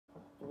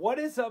What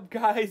is up,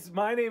 guys?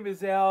 My name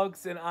is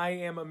Alex, and I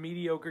am a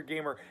mediocre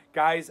gamer.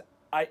 Guys,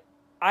 I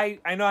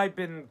know I've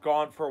been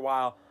gone for a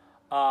while.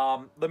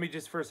 Let me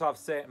just first off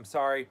say I'm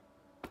sorry.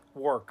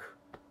 Work.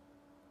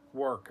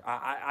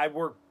 I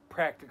work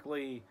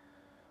practically.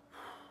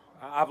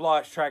 I've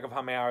lost track of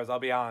how many hours. I'll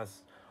be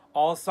honest.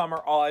 All summer,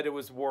 all I did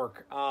was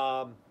work.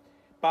 But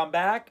I'm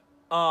back.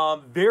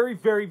 Very,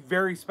 very,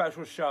 very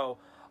special show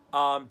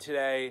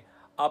today.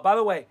 By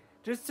the way,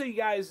 just so you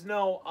guys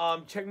know,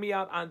 check me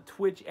out on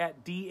Twitch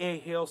at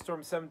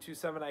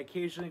DAHailstorm727. I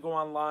occasionally go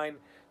online,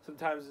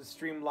 sometimes and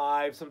stream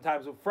live,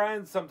 sometimes with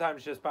friends,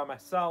 sometimes just by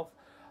myself.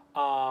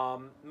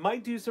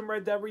 Might do some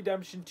Red Dead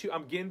Redemption 2.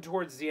 I'm getting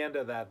towards the end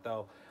of that,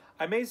 though.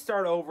 I may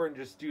start over and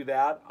just do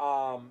that,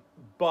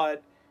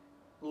 but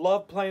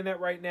love playing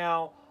it right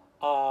now.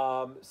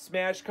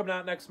 Smash coming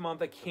out next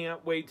month. I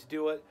can't wait to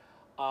do it.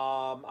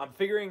 I'm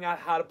figuring out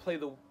how to play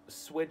the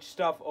Switch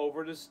stuff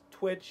over to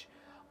Twitch.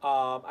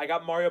 I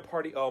got Mario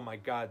Party. Oh my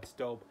god, it's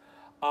dope.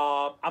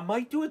 I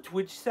might do a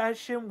Twitch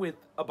session with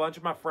a bunch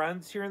of my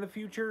friends here in the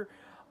future.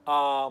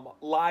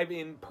 Live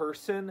in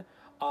person.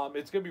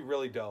 It's going to be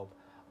really dope.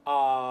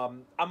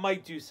 I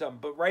might do some,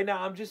 but right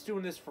now I'm just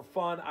doing this for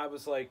fun. I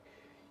was like,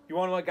 you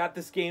want to know, I got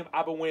this game.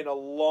 I've been waiting a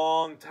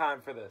long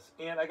time for this.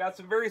 And I got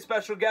some very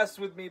special guests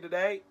with me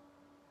today.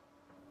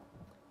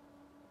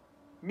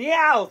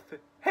 Meowth!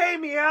 Hey,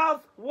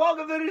 Meowth!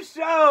 Welcome to the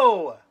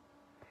show!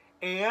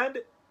 And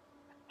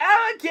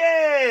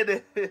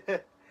Alakid!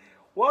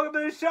 Welcome to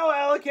the show,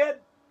 Alakid!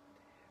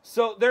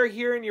 So, they're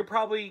here, and you're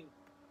probably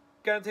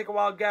going to take a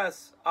wild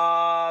guess.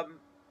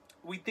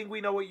 We think we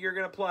know what you're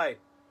going to play.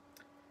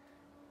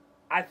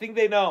 I think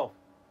they know.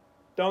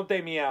 Don't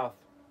they, Meowth?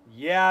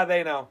 Yeah,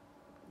 they know.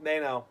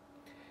 They know.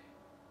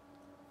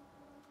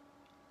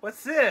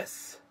 What's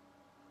this?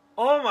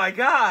 Oh my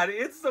god,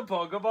 it's the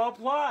Pokeball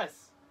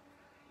Plus.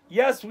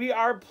 Yes, we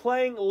are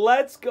playing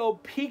Let's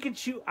Go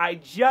Pikachu. I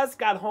just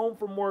got home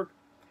from work.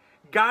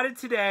 Got it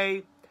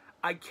today.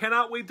 I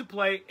cannot wait to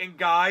play. And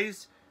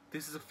guys,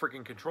 this is a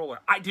freaking controller.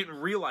 I didn't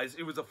realize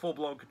it was a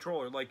full-blown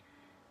controller. Like,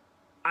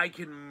 I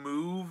can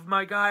move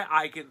my guy.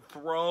 I can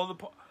throw the...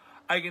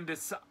 I can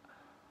decide...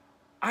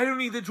 I don't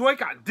need the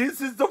Joy-Con.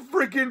 This is the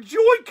freaking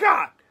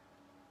Joy-Con.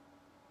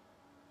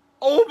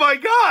 Oh my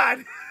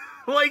god.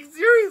 Like,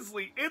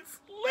 seriously. It's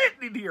lit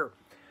in here.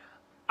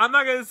 I'm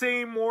not going to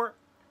say any more.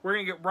 We're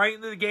going to get right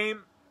into the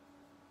game.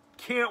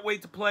 Can't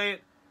wait to play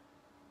it.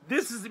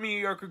 This is the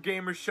Mediocre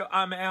Gamer Show.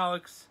 I'm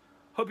Alex.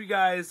 Hope you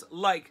guys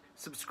like,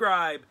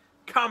 subscribe,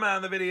 comment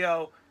on the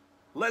video.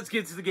 Let's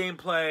get to the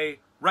gameplay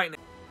right now.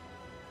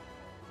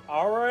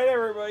 Alright,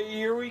 everybody.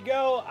 Here we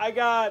go. I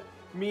got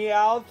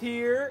Meowth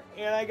here,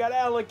 and I got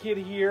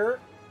Alakid here.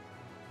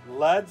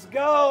 Let's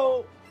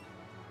go.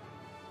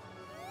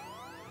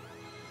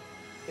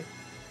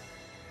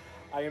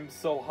 I am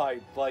so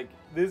hyped. Like,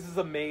 this is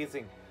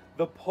amazing.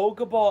 The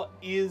Pokeball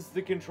is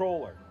the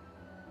controller.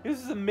 This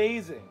is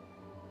amazing.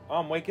 Oh,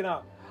 I'm waking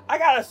up. I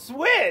got a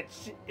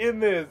Switch in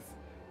this.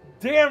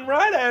 Damn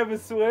right I have a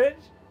Switch.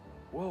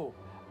 Whoa.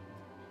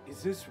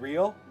 Is this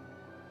real?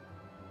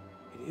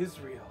 It is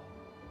real.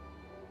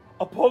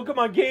 A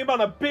Pokemon game on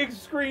a big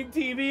screen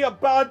TV.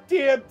 About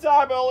damn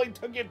time. It only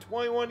took you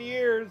 21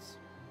 years.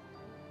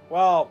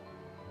 Well,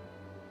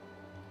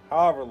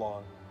 however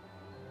long.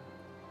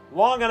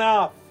 Long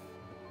enough.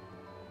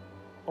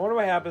 I wonder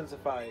what happens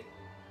if I...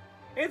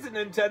 It's a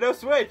Nintendo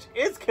Switch.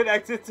 It's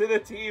connected to the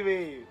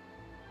TV.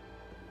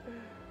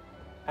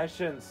 I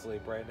shouldn't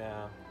sleep right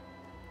now.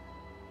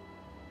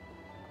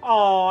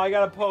 Oh, I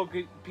got a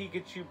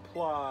Pikachu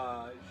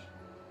plush.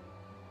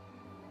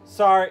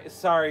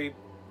 Sorry,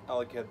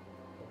 Alakid.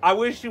 I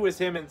wish it was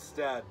him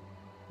instead.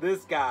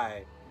 This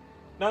guy.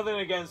 Nothing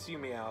against you,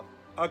 Meowth.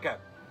 Okay.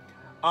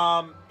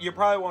 You're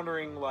probably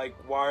wondering, like,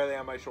 why are they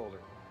on my shoulder?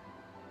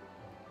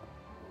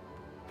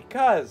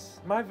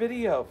 Because my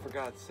video, for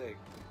God's sake.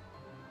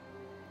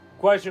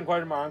 Question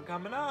mark,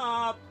 coming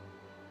up.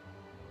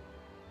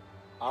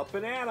 Up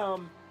and at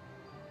 'em.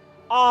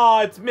 Oh,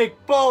 it's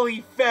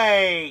McBully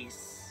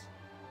Face.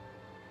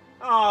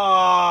 Oh,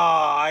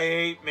 I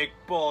hate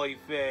McBully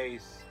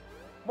Face.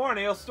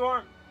 Morning,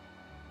 Hailstorm.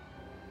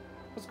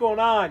 What's going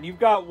on? You've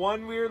got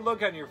one weird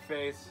look on your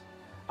face.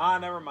 Ah,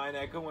 never mind.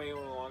 I couldn't wait any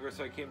longer,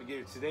 so I came to get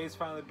you. Today's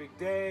finally a big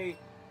day.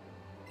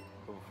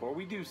 But before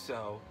we do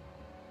so,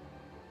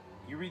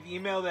 you read the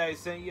email that I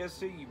sent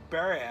yesterday? You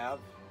better have.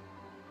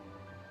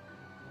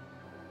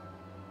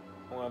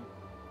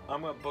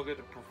 I'm going to book it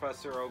to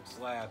Professor Oak's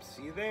lab.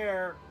 See you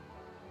there.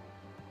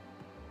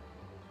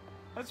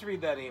 Let's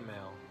read that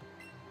email.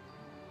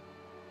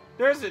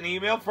 There's an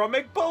email from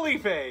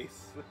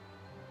McBullyface.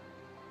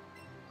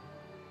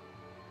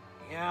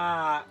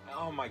 Yeah,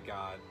 oh my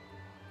god.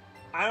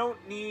 I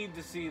don't need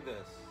to see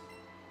this.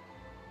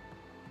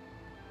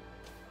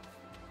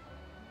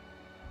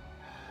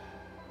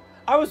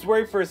 I was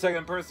worried for a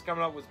second the person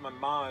coming up was my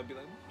mom. I'd be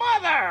like,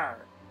 Mother!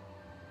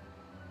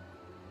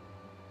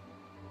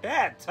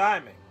 Bad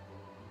timing.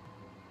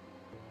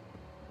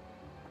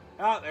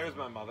 Oh, there's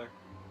my mother.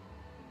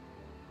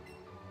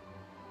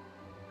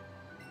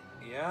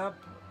 Yep.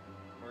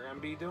 We're gonna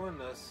be doing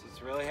this.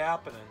 It's really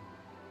happening.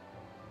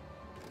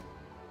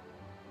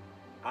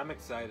 I'm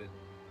excited.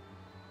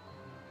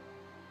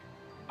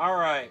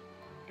 Alright.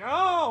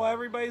 Oh,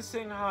 everybody's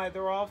saying hi.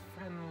 They're all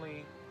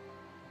friendly.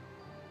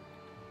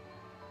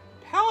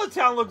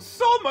 Palatown looks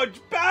so much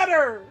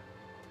better!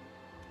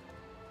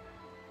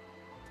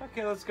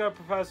 Okay, let's go to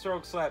Professor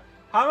Oak's lab.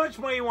 How much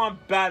money you want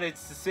to bet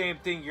it's the same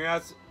thing? You're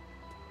not...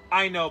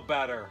 I know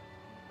better.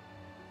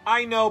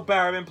 I know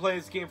better. I've been playing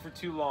this game for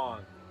too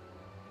long.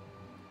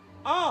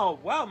 Oh,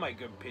 well, my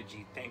good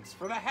Pidgey. Thanks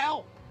for the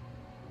help.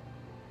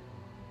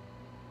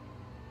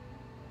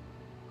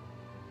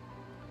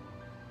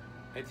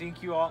 I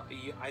think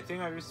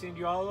I understand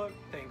you all look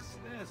thanks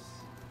to this.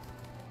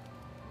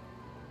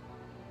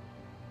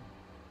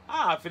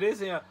 Ah, if it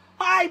isn't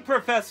hi,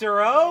 Professor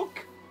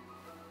Oak!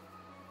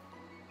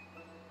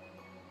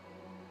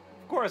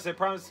 Of course, I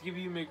promise to give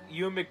you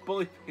and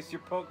McBullyface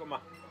your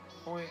Pokemon.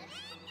 Point.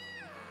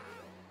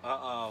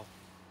 Uh-oh.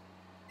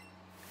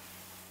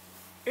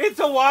 It's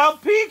a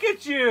wild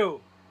Pikachu!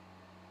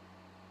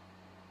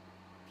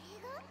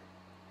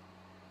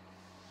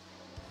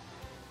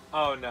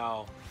 Oh,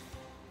 no.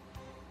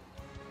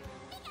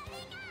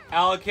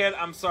 Alikid,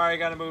 I'm sorry, I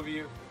gotta move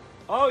you.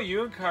 Oh,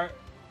 you and Cart.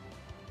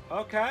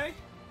 Okay.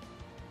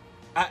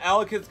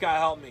 Alikid's gotta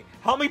help me.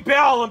 Help me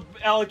bail,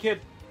 Alikid!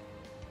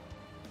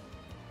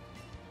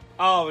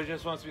 Oh, it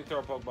just wants me to throw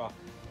a Pokeball.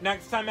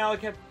 Next time,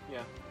 Alikid?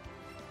 Yeah.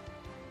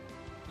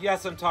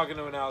 Yes, I'm talking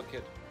to an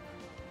Alikid.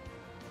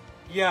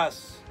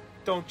 Yes.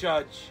 Don't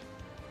judge.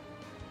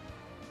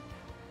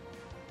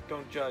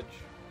 Don't judge.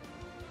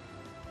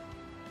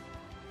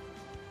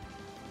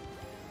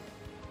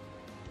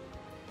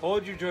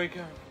 Hold your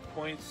Joy-Con,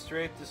 point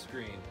straight at the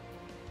screen.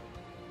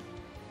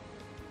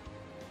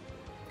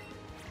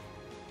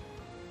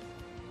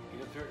 You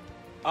go through.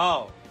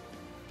 Oh.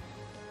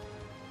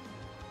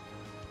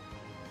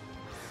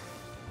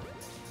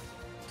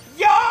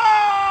 Yo!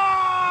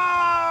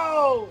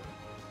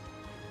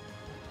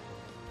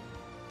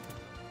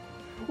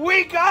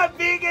 We got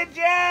Pikachu!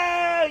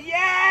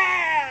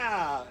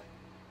 Yeah!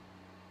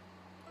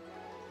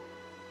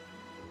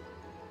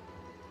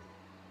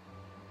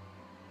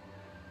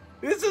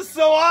 This is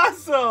so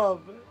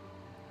awesome!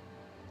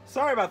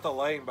 Sorry about the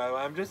lighting, by the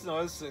way. I'm just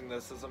noticing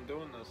this as I'm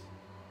doing this.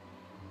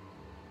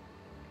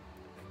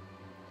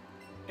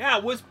 Yeah,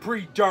 it was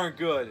pretty darn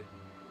good.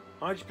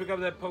 Why don't you pick up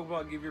that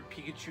Pokeball and give your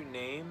Pikachu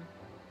name?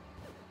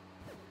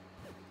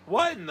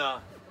 What in the...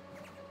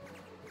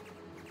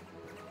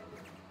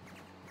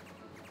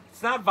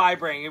 It's not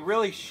vibrating. It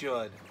really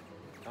should.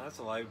 Oh, that's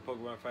a live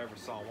Pokemon if I ever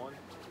saw one.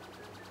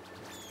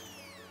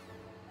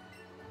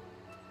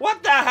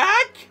 What the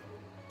heck?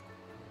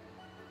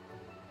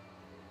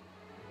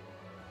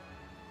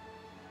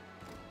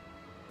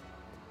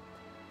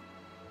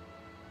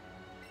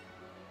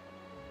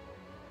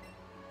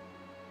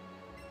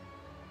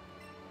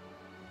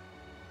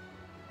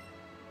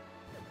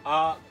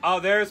 Oh,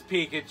 there's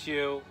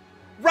Pikachu.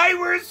 Right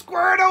where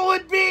Squirtle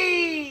would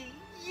be!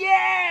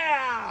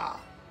 Yeah!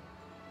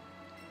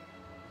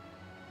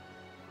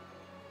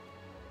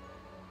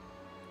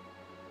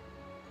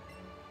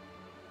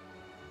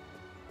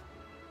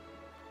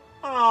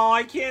 Oh,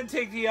 I can't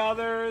take the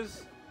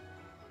others.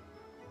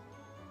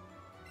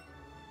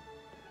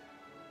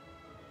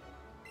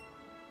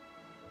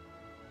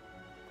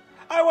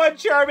 I want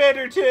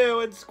Charmander too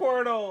and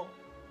Squirtle.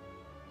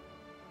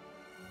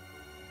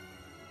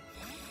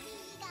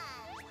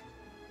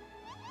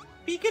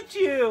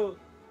 Pikachu!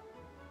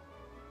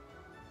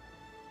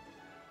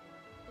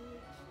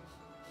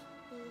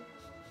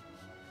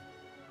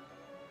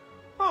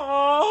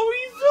 Oh,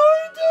 he's so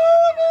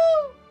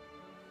adorable!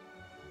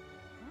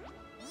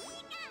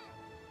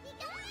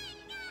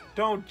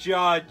 Don't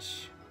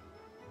judge.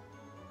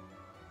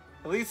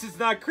 At least it's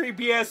not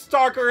creepy-ass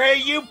stalker.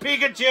 Hey, you,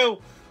 Pikachu!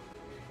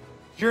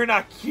 You're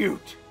not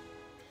cute.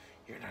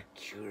 You're not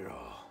cute at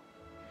all.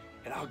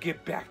 And I'll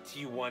get back to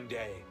you one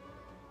day.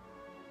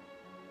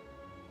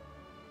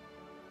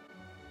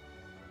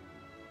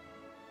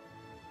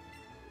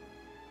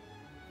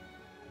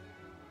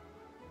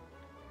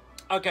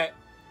 Okay,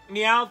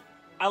 Meowth,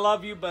 I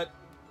love you, but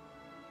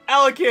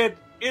Alikid,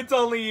 it's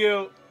only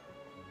you.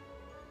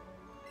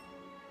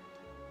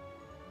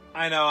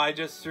 I know, I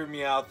just threw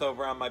Meowth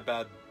over on my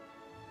bed.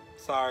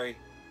 Sorry.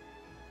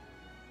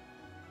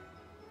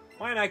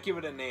 Why not give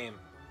it a name?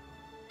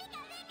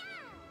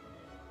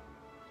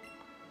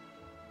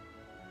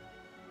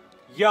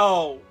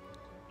 Yo,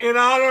 in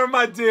honor of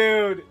my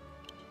dude.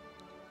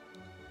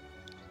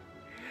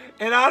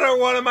 In honor of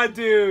one of my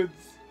dudes.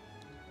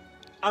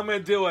 I'm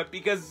gonna do it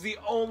because it's the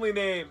only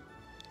name.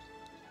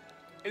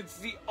 It's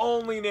the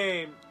only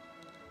name.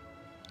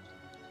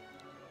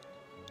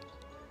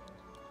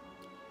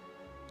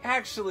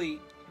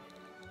 Actually,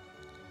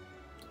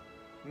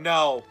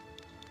 no.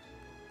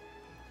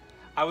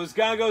 I was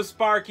gonna go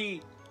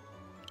Sparky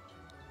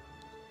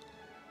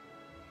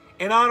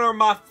in honor of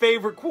my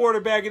favorite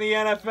quarterback in the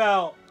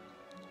NFL.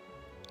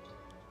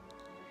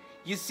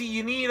 You see,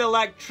 you need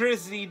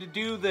electricity to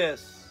do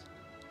this.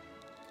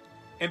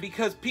 And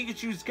because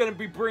Pikachu's going to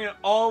be bringing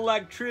all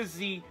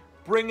electricity,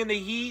 bringing the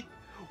heat,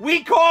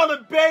 we call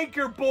him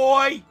Baker,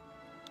 boy!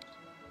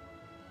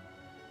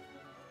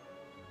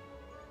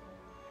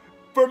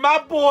 For my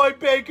boy,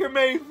 Baker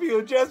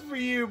Mayfield, just for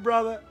you,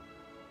 brother.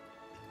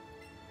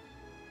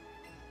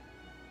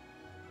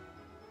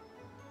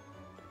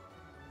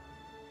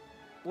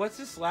 What's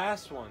this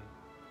last one?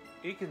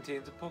 It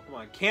contains a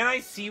Pokemon. Can I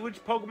see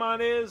which Pokemon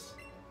it is?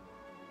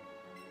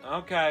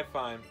 Okay,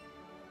 fine.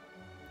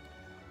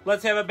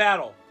 Let's have a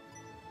battle.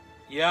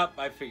 Yep,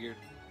 I figured.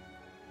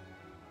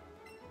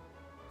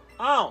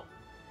 Oh.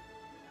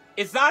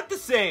 It's not the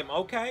same,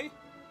 okay?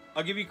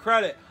 I'll give you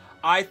credit.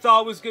 I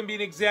thought it was going to be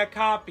an exact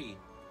copy.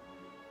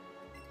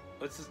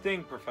 What's this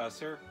thing,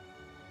 Professor?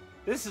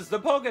 This is the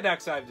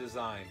Pokedex I've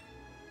designed.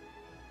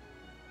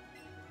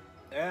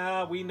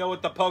 Yeah, we know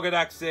what the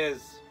Pokedex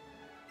is.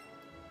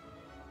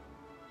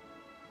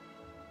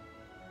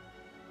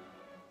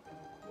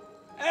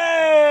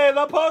 Hey,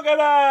 the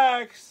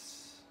Pokedex!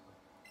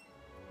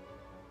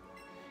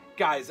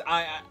 Guys,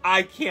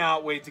 I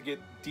can't wait to get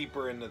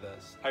deeper into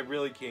this. I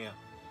really can't.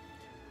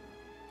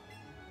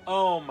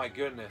 Oh my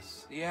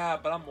goodness. Yeah,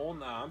 but I'm old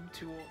now. I'm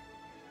too old.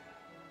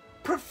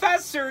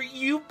 Professor,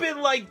 you've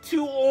been like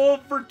too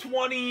old for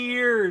 20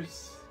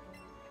 years.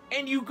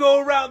 And you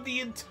go around the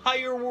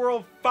entire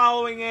world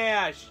following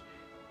Ash.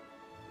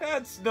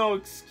 That's no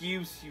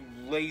excuse, you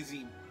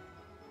lazy...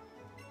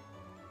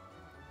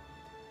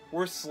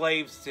 We're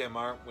slaves to him,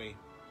 aren't we?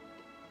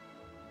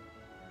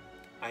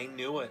 I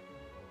knew it.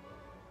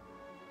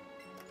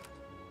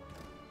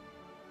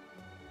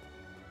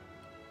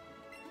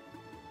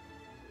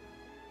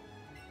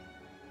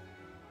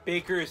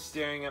 Baker is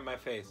staring at my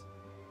face.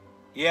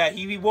 Yeah,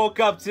 he woke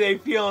up today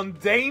feeling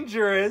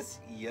dangerous.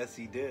 Yes,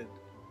 he did.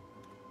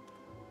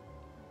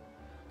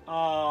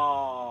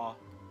 Aww.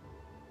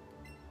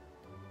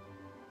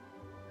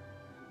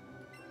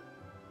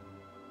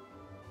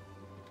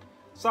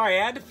 Sorry,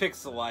 I had to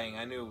fix the lighting.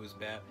 I knew it was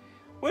bad.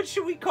 What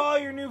should we call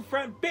your new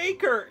friend?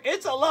 Baker!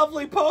 It's a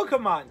lovely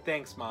Pokemon!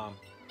 Thanks, Mom.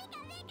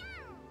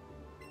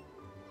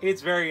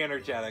 It's very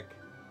energetic.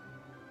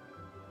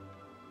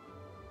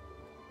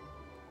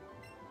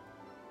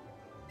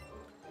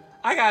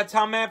 I got a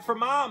Tom map for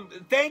Mom.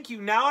 Thank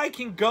you. Now I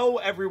can go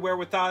everywhere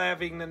without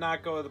having to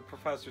not go to the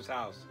professor's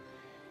house.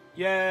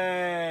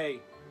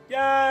 Yay!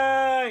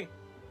 Yay!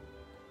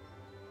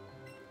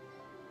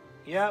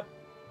 Yep.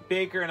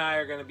 Baker and I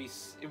are gonna be...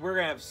 We're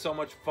gonna have so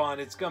much fun.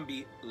 It's gonna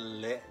be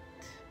lit.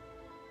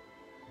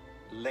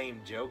 Lame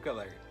joke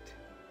alert.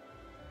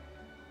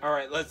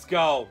 Alright, let's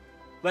go.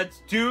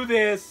 Let's do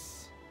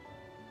this!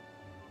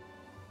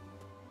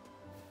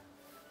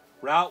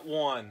 Route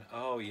 1.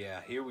 Oh yeah,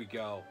 here we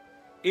go.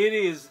 It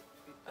is...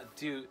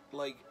 Dude,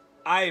 like,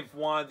 I've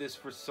wanted this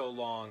for so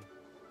long.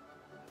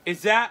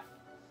 Is that...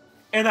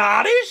 an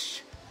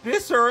Oddish?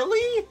 This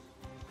early?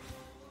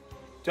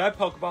 Do I have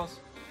Pokeballs?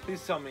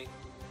 Please tell me.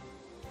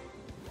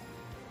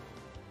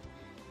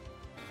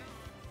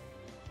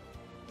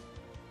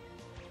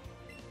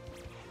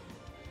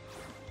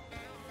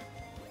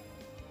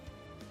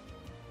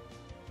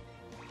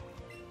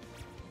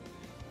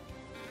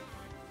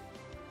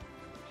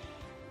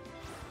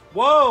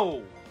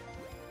 Whoa!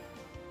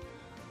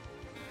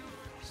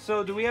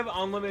 So, do we have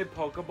unlimited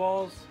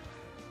Pokeballs?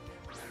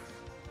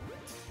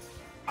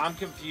 I'm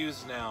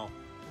confused now.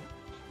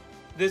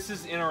 This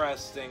is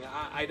interesting.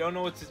 I don't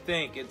know what to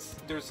think.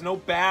 There's no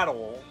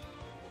battle.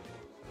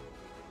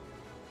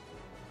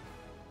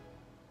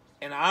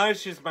 And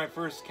Oddish is my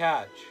first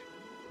catch.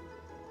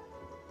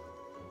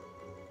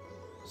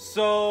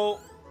 So...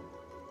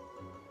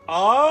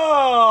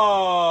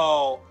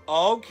 Oh!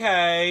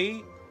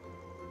 Okay.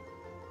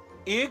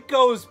 It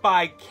goes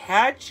by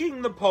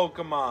catching the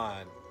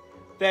Pokemon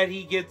that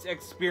he gets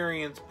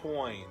experience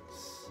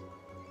points.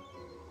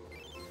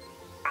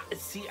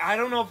 See, I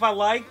don't know if I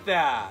like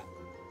that.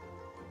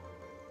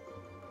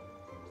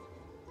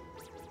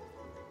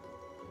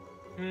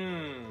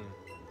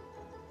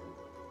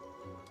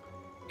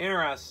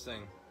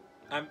 Interesting.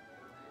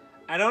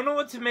 I don't know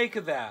what to make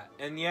of that.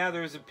 And yeah,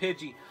 there's a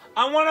Pidgey.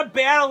 I want to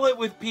battle it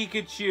with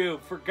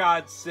Pikachu, for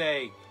God's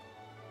sake.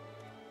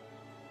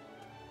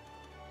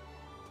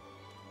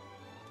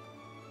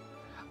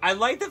 I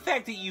like the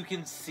fact that you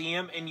can see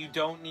him and you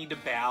don't need to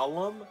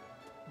battle him.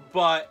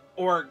 But,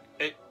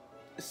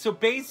 so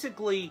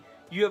basically,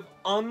 you have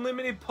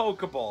unlimited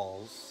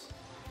Pokeballs.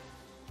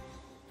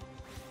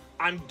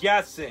 I'm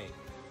guessing.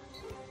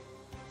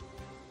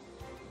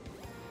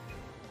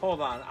 Hold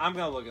on, I'm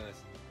gonna look at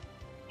this.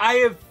 I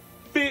have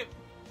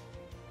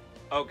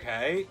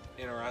Okay,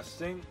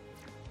 interesting.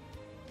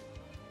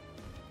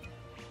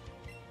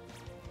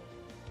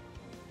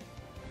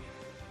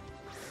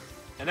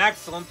 An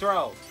excellent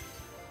throw.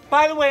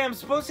 By the way, I'm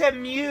supposed to have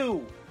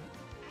Mew.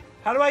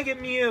 How do I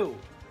get Mew?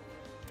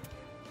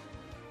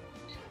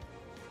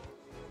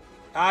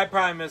 I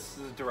probably missed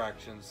the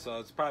directions, so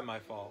it's probably my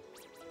fault.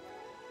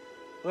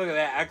 Look at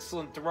that,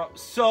 excellent throw.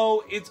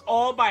 So, it's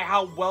all by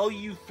how well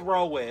you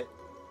throw it.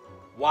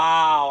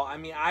 Wow, I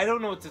mean, I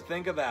don't know what to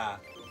think of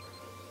that.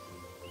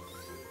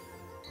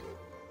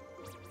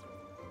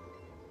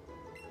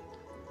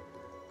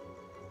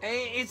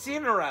 It's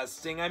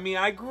interesting. I mean,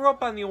 I grew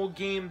up on the old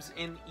games,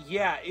 and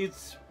yeah,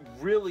 it's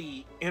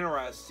really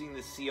interesting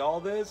to see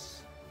all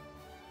this.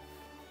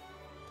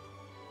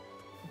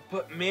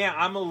 But man,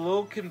 I'm a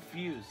little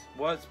confused.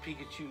 What's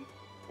Pikachu?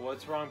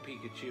 What's wrong,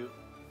 Pikachu?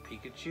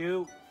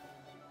 Pikachu?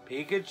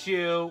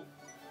 Pikachu?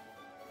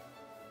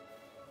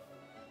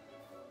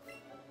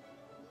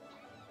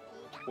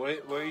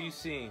 What are you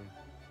seeing?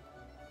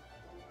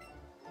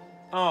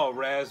 Oh,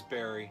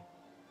 raspberry.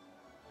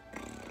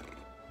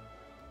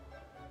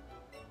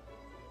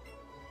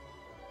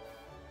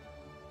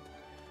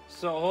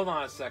 So, hold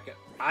on a second.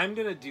 I'm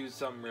gonna do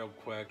something real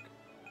quick.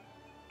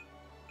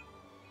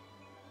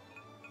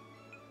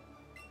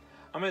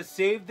 I'm gonna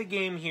save the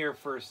game here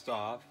first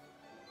off.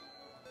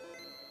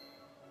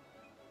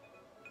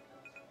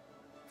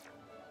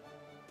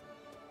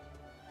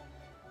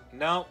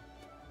 No.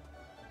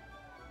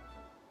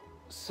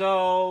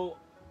 So...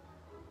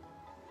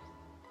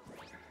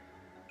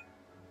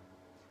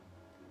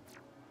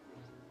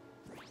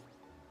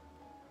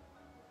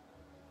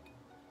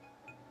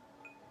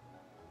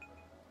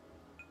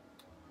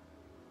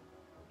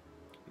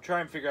 try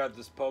and figure out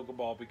this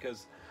Pokeball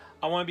because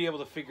I want to be able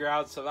to figure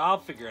out stuff. I'll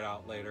figure it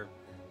out later.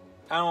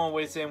 I don't want to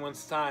waste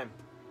anyone's time.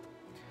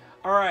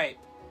 All right,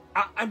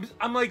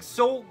 I'm like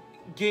so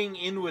getting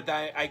into it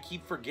that I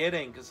keep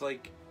forgetting because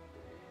like,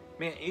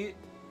 man.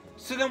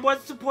 So then,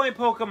 what's the point of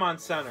Pokemon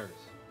Centers?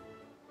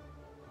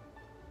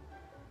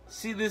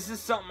 See, this is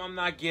something I'm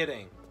not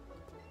getting.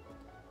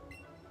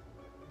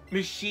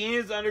 Machine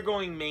is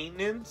undergoing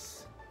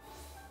maintenance.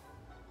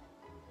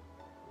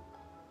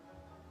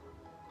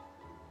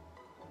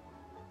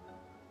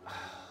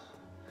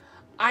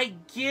 I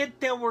get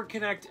that we're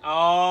connected.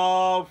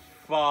 Oh,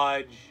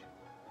 fudge.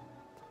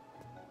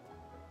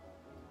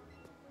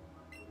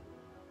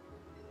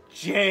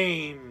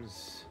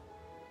 James.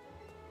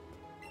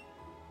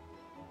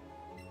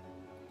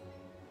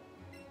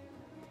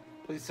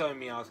 Please tell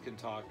me Meowth can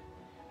talk.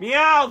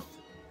 Meowth!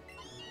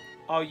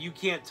 Oh, you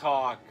can't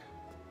talk.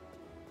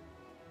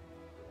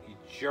 You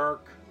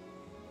jerk.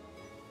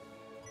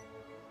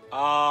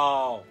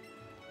 Oh.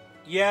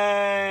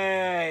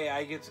 Yay!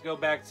 I get to go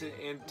back to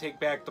and take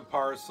back the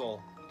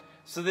parcel.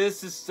 So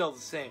this is still the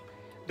same.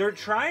 They're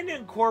trying to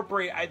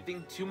incorporate, I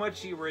think, too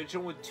much of the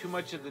original with too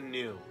much of the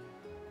new.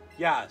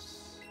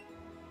 Yes.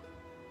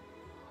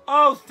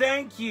 Oh,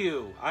 thank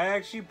you. I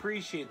actually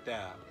appreciate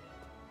that.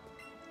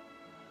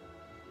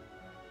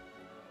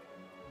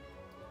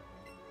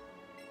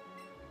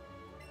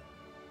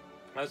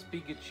 That's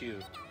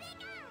Pikachu.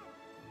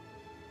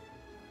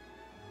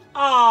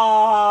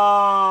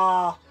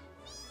 Ah.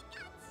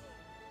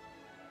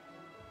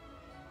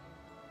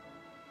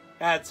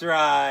 That's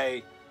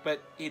right.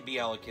 But he'd be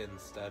Elekid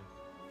instead.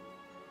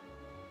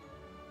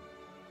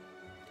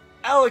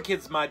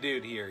 Elekid's my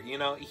dude here. You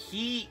know,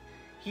 he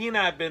and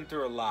I have been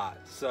through a lot.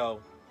 So,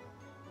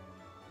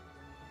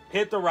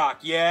 hit the rock.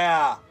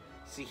 Yeah.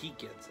 See, he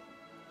gets it.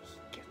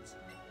 He gets it.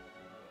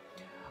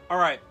 All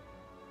right.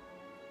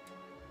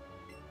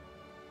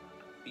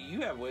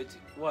 You have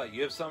what?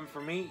 You have something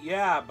for me?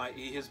 Yeah,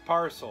 his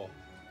parcel.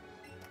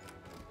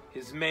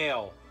 His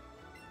mail.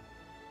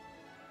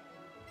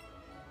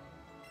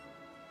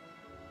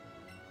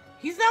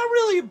 He's not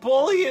really a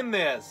bully in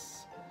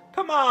this.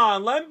 Come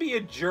on, let him be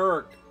a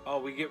jerk. Oh,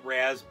 we get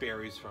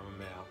raspberries from him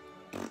now.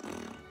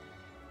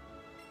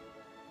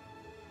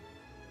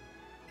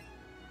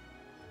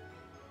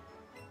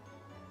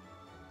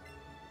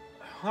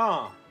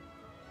 Huh.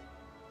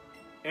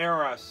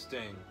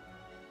 Interesting.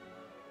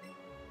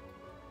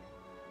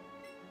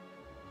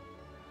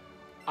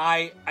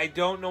 I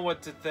don't know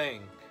what to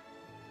think.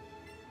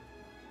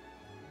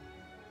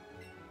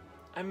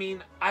 I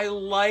mean, I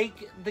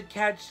like the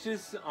catch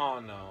this. Oh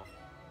no.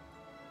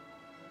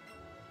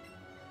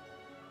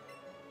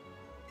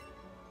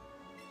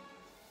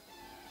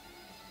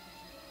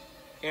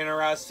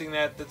 Interesting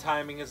that the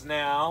timing is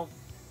now.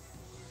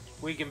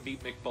 We can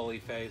beat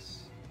McBullyface.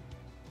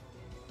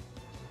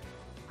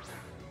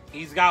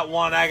 He's got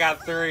one, I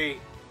got three.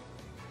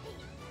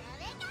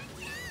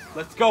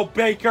 Let's go,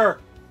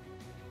 Baker!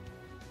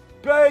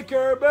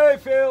 Baker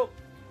Mayfield!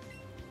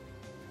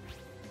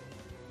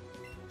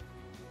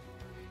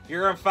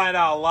 You're gonna find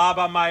out a lot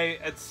about my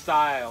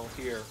style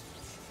here.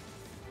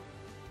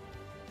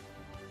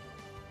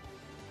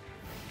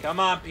 Come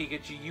on,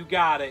 Pikachu, you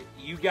got it.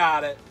 You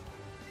got it.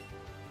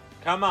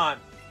 Come on.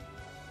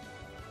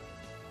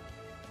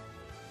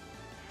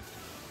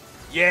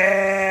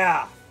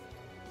 Yeah!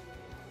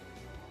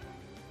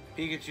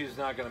 Pikachu's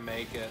not gonna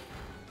make it.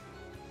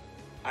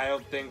 I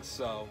don't think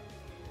so.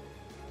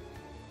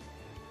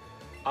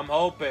 I'm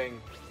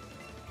hoping.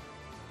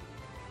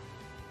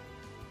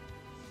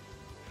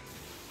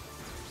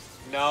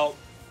 No.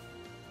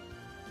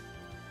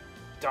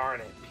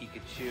 Darn it,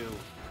 Pikachu.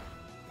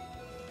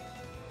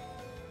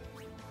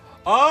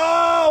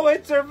 Oh,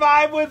 it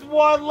survived with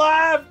one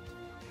left.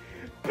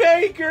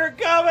 Baker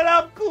coming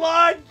up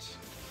clutch.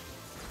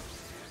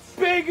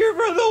 Baker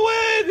for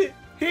the win.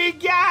 He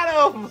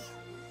got him.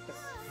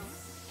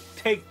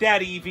 Take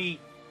that, Eevee.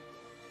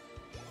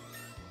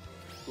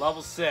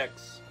 Level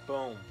 6.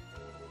 Boom.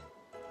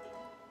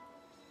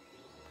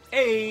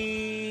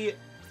 Hey!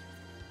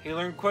 He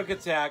learned quick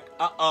attack.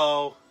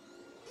 Uh-oh.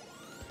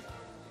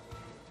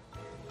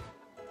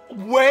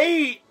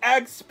 Wait!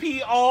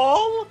 XP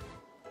all?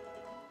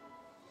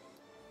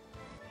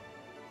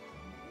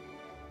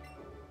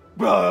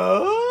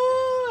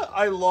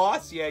 I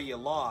lost? Yeah, you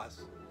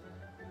lost.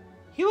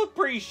 He looked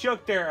pretty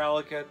shook there,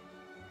 Ellicott.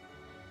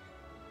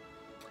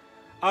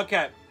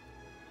 Okay.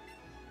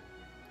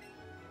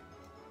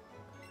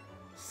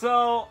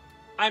 So,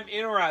 I'm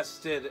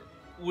interested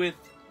with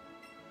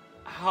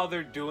how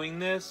they're doing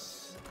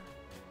this.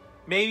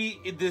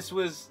 Maybe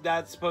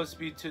that's supposed to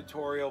be a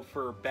tutorial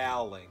for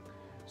battling.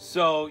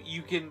 So,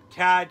 you can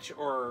catch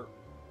or...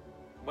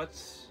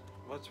 What's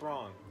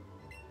wrong?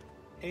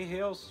 Hey,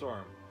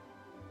 Hailstorm.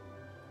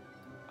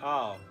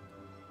 Oh.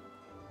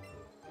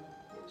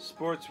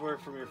 Sportswear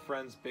from your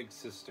friend's big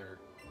sister.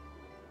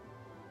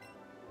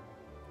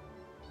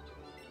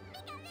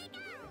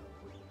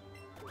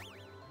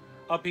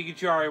 Oh,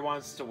 Pikachu already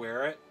wants to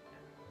wear it.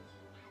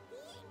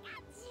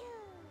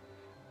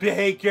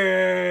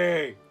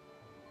 Baker!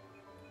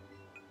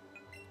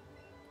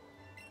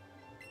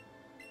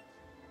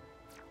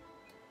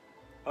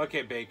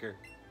 Okay, Baker.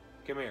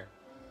 Come here.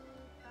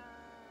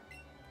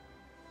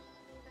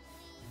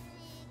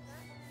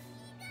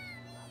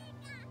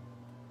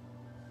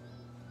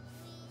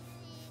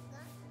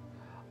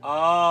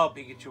 Oh,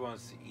 Pikachu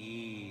wants to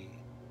eat.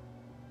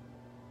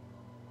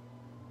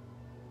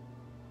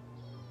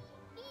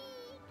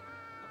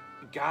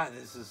 God,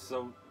 this is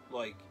so,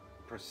 like,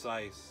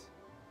 precise.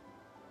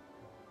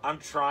 I'm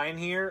trying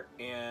here,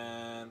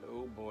 and...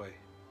 oh, boy.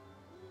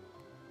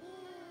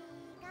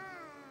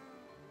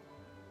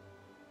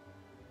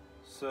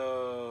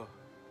 So...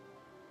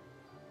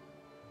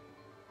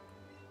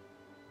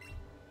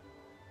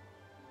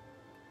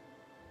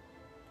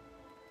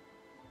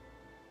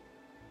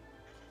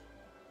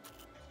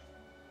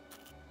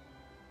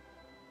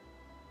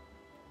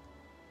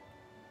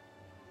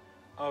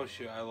 oh,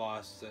 shoot, I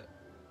lost it.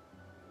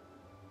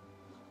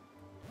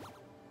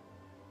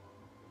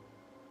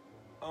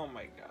 Oh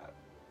my god.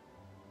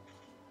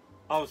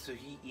 Oh, so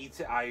he eats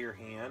it out of your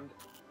hand?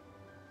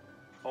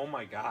 Oh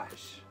my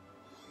gosh.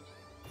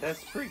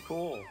 That's pretty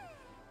cool.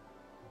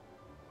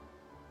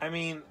 I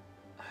mean,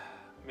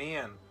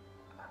 man.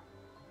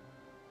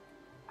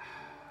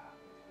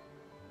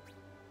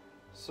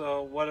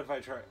 So, what if I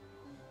try...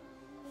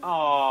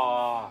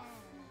 aww.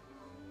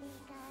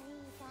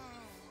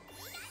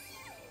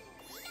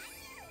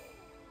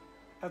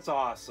 That's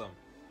awesome.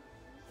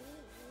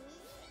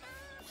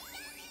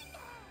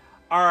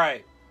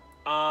 Alright.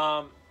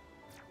 I'm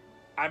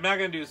not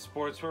going to do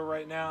sportswear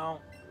right now.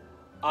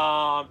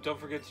 Don't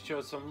forget to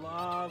show some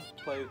love.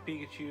 Play with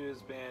Pikachu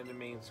is banned the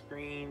main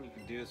screen. You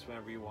can do this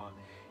whenever you want.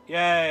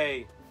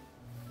 Yay!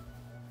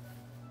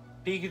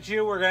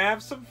 Pikachu, we're going to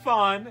have some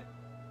fun.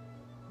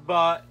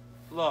 But,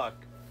 look.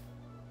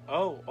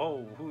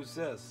 Oh, who's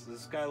this?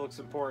 This guy looks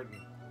important.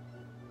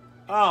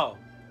 Oh.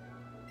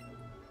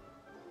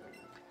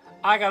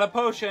 I got a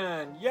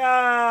potion!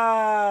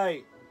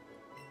 Yay!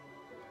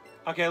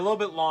 Okay, a little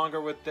bit longer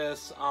with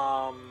this.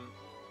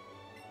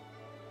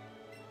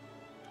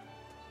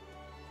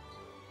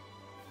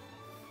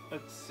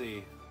 Let's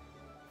see.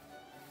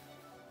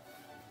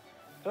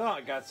 Oh,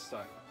 I got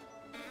stuck.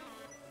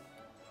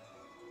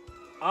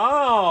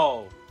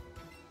 Oh!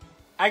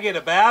 I get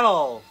a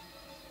battle!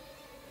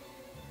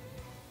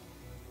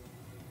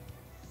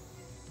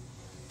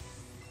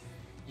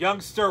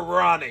 Youngster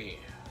Ronnie.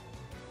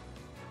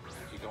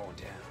 You're going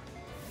down.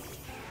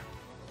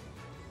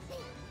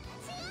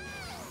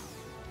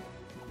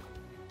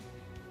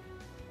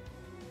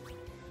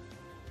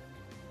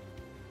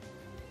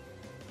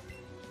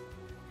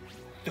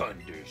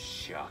 Thunder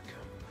shock him.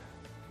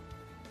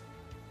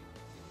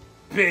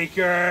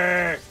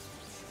 Baker!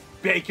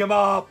 Bake him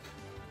up!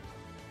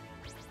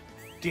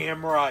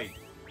 Damn right.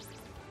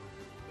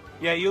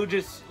 Yeah, you'll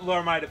just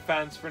lower my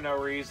defense for no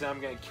reason. I'm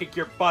gonna kick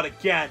your butt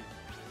again.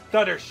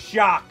 Thunder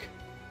shock.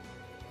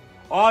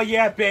 Oh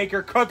yeah,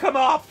 Baker, cook him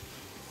up!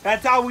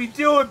 That's how we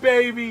do it,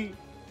 baby!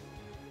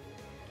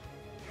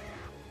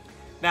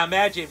 Now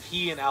imagine if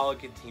he and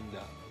Ellicott teamed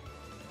up.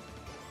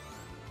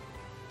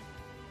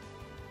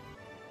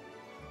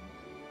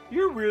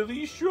 You're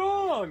really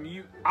strong.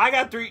 I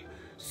got 3.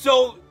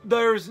 So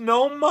there's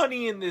no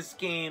money in this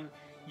game.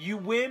 You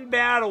win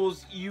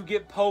battles, you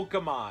get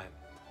Pokemon.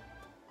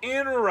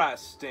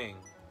 Interesting.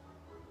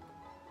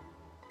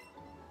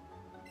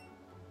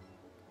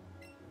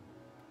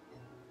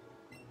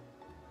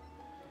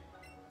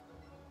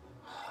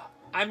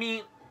 I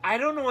mean, I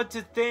don't know what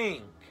to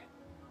think.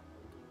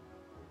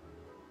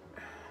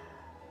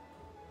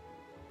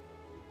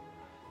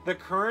 The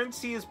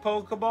currency is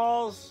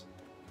Pokeballs?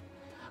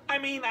 I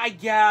mean, I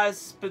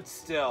guess, but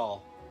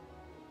still.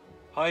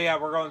 Oh yeah,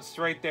 we're going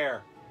straight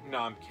there. No,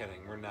 I'm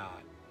kidding. We're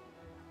not.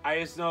 I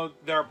just know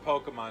there are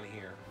Pokemon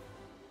here.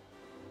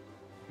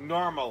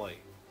 Normally.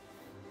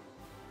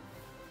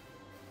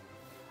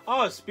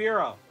 Oh, a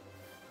Spearow.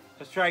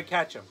 Let's try to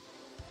catch him.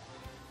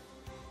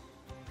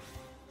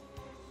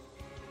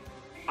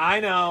 I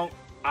know.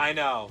 I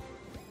know.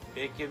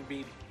 It can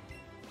be...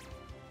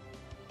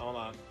 Hold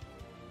on.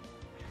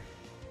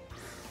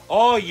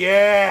 Oh,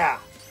 yeah!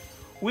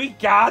 We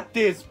got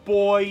this,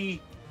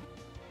 boy!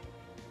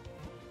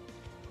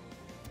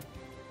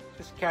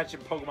 Just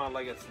catching Pokemon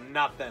like it's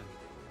nothing.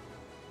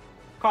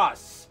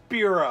 Cost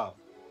Spearow.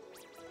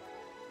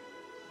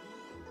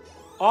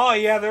 Oh,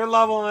 yeah, they're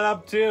leveling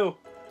up, too.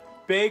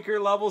 Baker,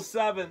 level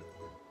 7.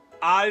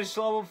 Oddish,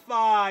 level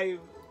 5.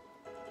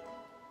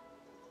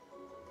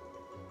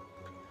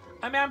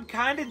 I mean, I'm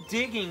kind of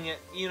digging it,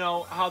 you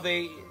know, how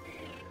they...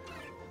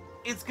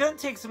 It's going to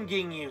take some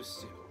getting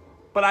used to.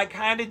 But I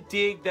kind of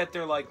dig that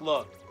they're like,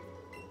 look,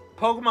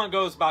 Pokemon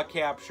Go is about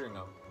capturing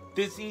them.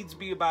 This needs to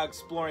be about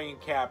exploring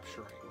and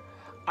capturing.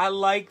 I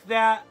like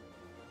that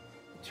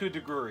to a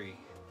degree.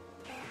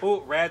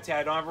 Oh, Rattata.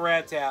 I don't have a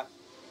Rattata.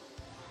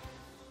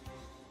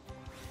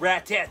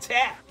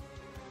 Rat-tat-tat.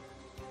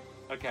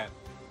 Okay.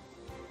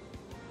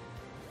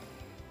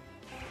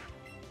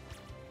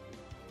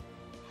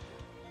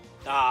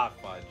 Ah,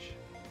 fudge.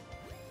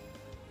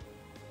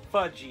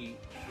 Fudgy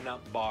nut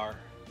bar.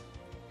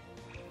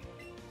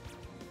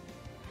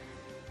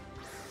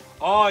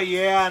 Oh,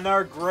 yeah,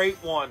 another great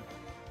one.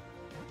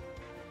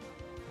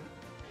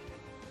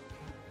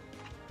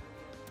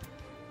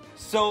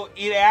 So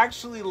it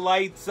actually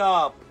lights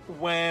up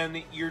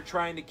when you're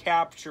trying to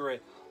capture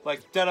it.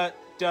 Like, da-da,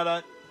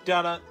 da-da,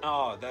 da-da.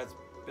 Oh,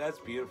 that's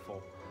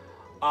beautiful.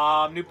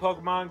 New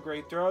Pokemon,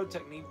 great throw,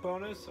 technique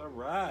bonus. All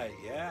right,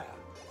 yeah.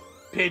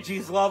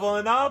 Pidgey's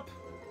leveling up.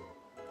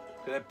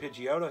 Could have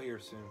Pidgeotto here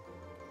soon.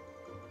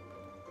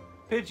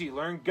 Pidgey,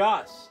 learn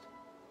Gust.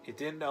 It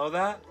didn't know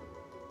that?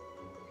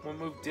 What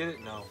move did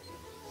it know?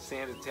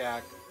 Sand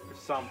attack or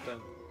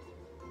something.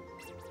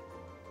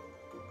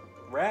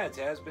 Rads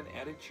has been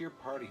added to your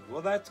party.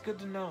 Well, that's good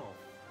to know.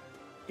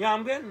 Yeah,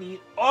 I'm gonna need...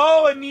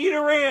 Oh, a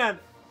Nidoran!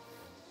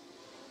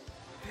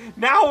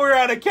 Now we're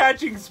on a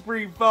catching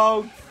spree,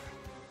 folks.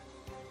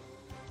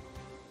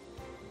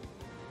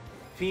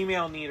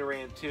 Female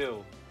Nidoran,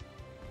 too.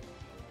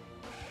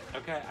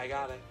 Okay, I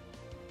got it.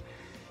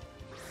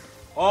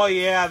 Oh,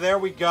 yeah, there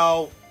we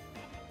go.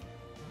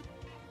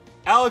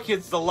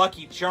 Elekid's the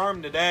lucky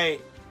charm today.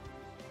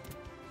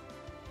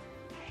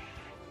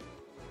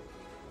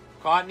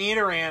 Caught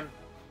Nidoran.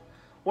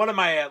 What am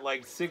I at,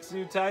 like 6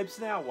 new types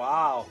now?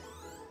 Wow.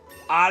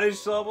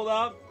 Oddish leveled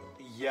up?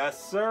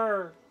 Yes,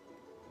 sir.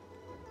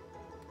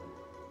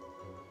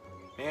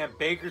 Man,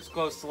 Baker's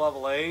close to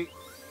level 8.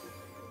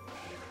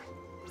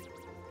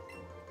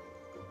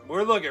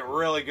 We're looking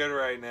really good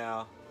right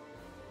now.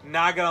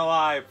 Not gonna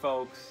lie,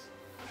 folks.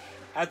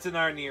 That's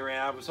another Nidoran.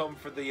 I was hoping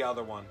for the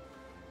other one.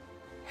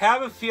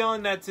 Have a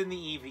feeling that's in the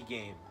Eevee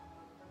game.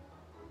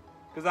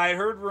 Because I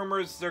heard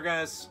rumors they're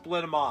going to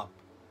split them up.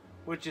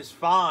 Which is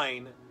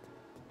fine.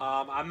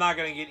 I'm not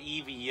going to get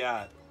Eevee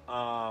yet.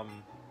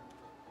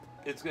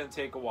 It's going to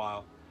take a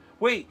while.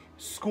 Wait,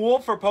 school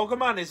for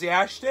Pokemon? Is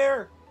Ash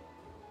there?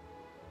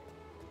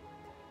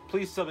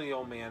 Please tell me the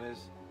old man is.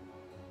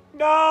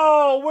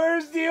 No!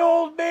 Where's the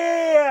old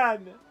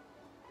man?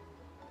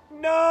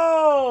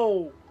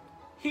 No!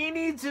 He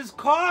needs his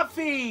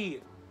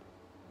coffee!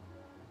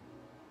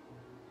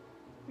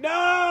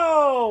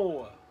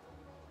 No!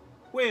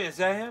 Wait, is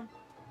that him?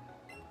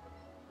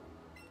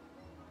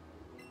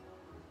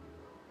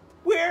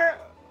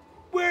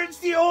 Where's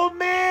the old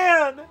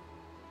man?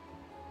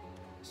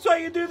 So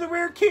you do the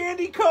rare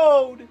candy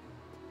code.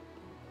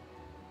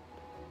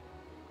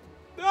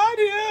 Not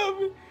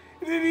him.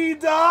 Did he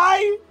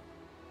die?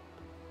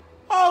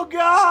 Oh,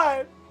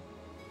 God.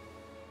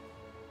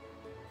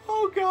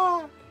 Oh,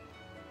 God.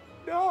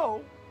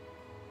 No.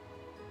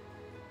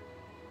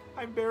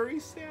 I'm very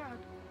sad.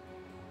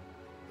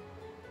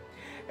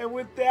 And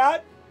with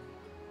that,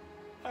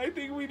 I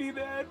think we need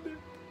to end it.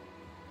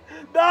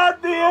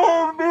 Not the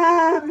old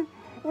man!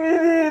 We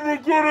need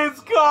to get his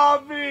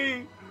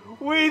coffee!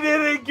 We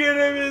didn't get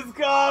him his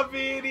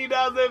coffee and he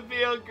doesn't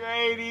feel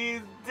great.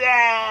 He's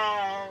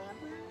dead!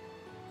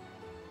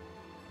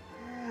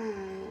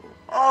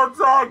 I'll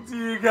talk to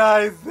you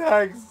guys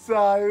next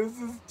time. This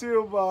is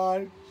too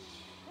much.